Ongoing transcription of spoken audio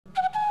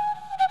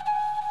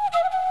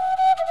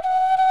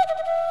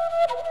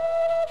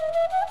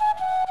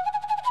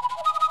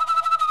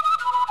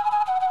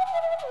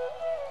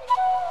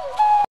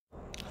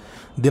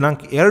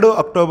ದಿನಾಂಕ 2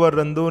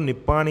 ಅಕ್ಟೋಬರ್ರಂದು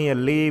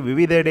ನಿಪ್ಪಾಣಿಯಲ್ಲಿ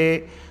ವಿವಿಧೆಡೆ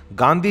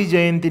ಗಾಂಧಿ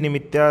ಜಯಂತಿ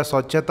ನಿಮಿತ್ತ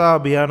ಸ್ವಚ್ಛತಾ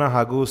ಅಭಿಯಾನ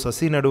ಹಾಗೂ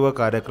ಸಸಿ ನೆಡುವ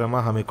ಕಾರ್ಯಕ್ರಮ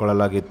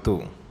ಹಮ್ಮಿಕೊಳ್ಳಲಾಗಿತ್ತು.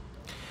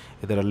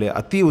 ಇದರಲ್ಲಿ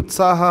ಅತಿ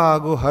ಉತ್ಸಾಹ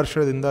ಹಾಗೂ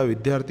ಹರ್ಷದಿಂದ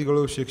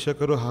ವಿದ್ಯಾರ್ಥಿಗಳು,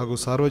 ಶಿಕ್ಷಕರು ಹಾಗೂ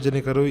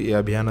ಸಾರ್ವಜನಿಕರು ಈ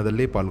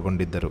ಅಭಿಯಾನದಲ್ಲಿ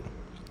ಪಾಲ್ಗೊಂಡಿದ್ದರು.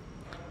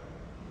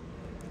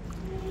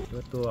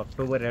 ಇವತ್ತು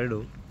ಅಕ್ಟೋಬರ್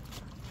 2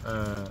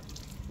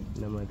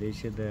 ನಮ್ಮ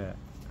ದೇಶದ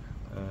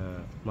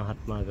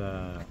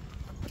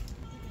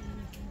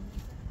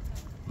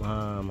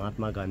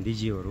ಮಹಾತ್ಮ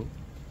ಗಾಂಧೀಜಿಯವರು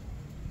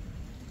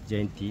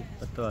ಜಯಂತಿ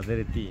ಮತ್ತು ಅದೇ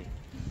ರೀತಿ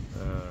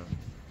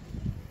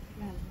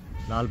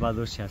ಲಾಲ್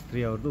ಬಹದ್ದೂರ್ ಶಾಸ್ತ್ರಿ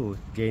ಅವ್ರದ್ದು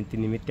ಜಯಂತಿ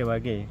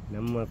ನಿಮಿತ್ತವಾಗಿ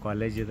ನಮ್ಮ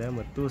ಕಾಲೇಜಿದ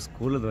ಮತ್ತು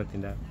ಸ್ಕೂಲದ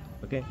ವತಿಯಿಂದ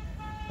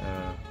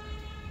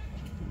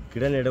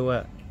ಗಿಡ ನೆಡುವ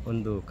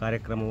ಒಂದು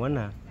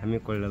ಕಾರ್ಯಕ್ರಮವನ್ನು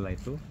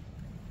ಹಮ್ಮಿಕೊಳ್ಳಲಾಯಿತು.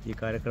 ಈ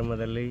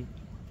ಕಾರ್ಯಕ್ರಮದಲ್ಲಿ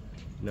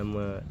ನಮ್ಮ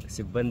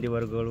ಸಿಬ್ಬಂದಿ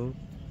ವರ್ಗಗಳು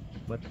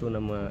ಮತ್ತು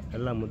ನಮ್ಮ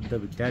ಎಲ್ಲ ಮುಗ್ಧ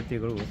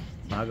ವಿದ್ಯಾರ್ಥಿಗಳು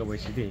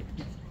ಭಾಗವಹಿಸಿ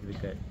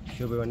ಇದಕ್ಕೆ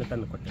ಶೋಭೆಯನ್ನು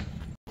ತಂದುಕೊಟ್ಟರು.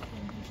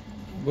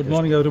 Good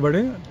morning everybody.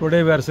 Today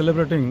we are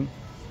celebrating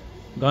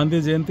Gandhi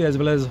Jayanti as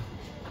well as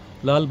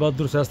Lal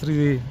Bahadur Shastri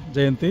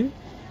Jayanti.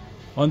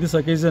 On this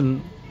occasion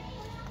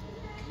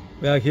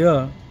we are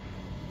here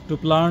to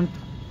plant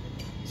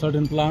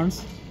certain plants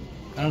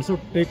and also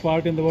take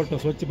part in the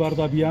Swachh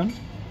Bharat Abhiyan.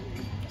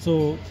 So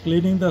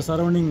cleaning the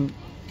surrounding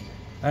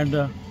and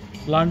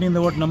planting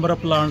the number of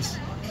plants,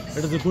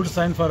 it is a good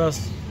sign for us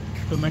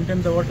to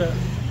maintain the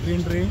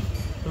greenery,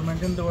 to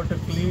maintain the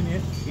clean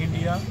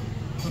India.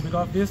 So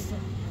because of this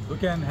we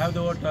can have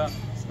the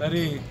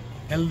very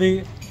healthy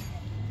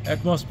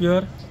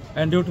atmosphere,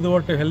 and due to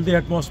the healthy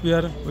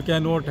atmosphere we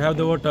can have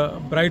the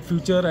bright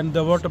future and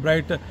the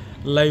bright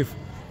life,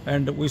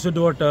 and we should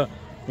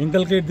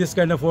inculcate this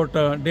kind of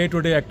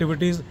day-to-day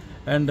activities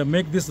and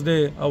make this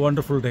day a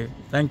wonderful day.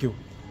 Thank you.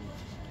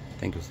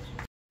 Thank you, sir.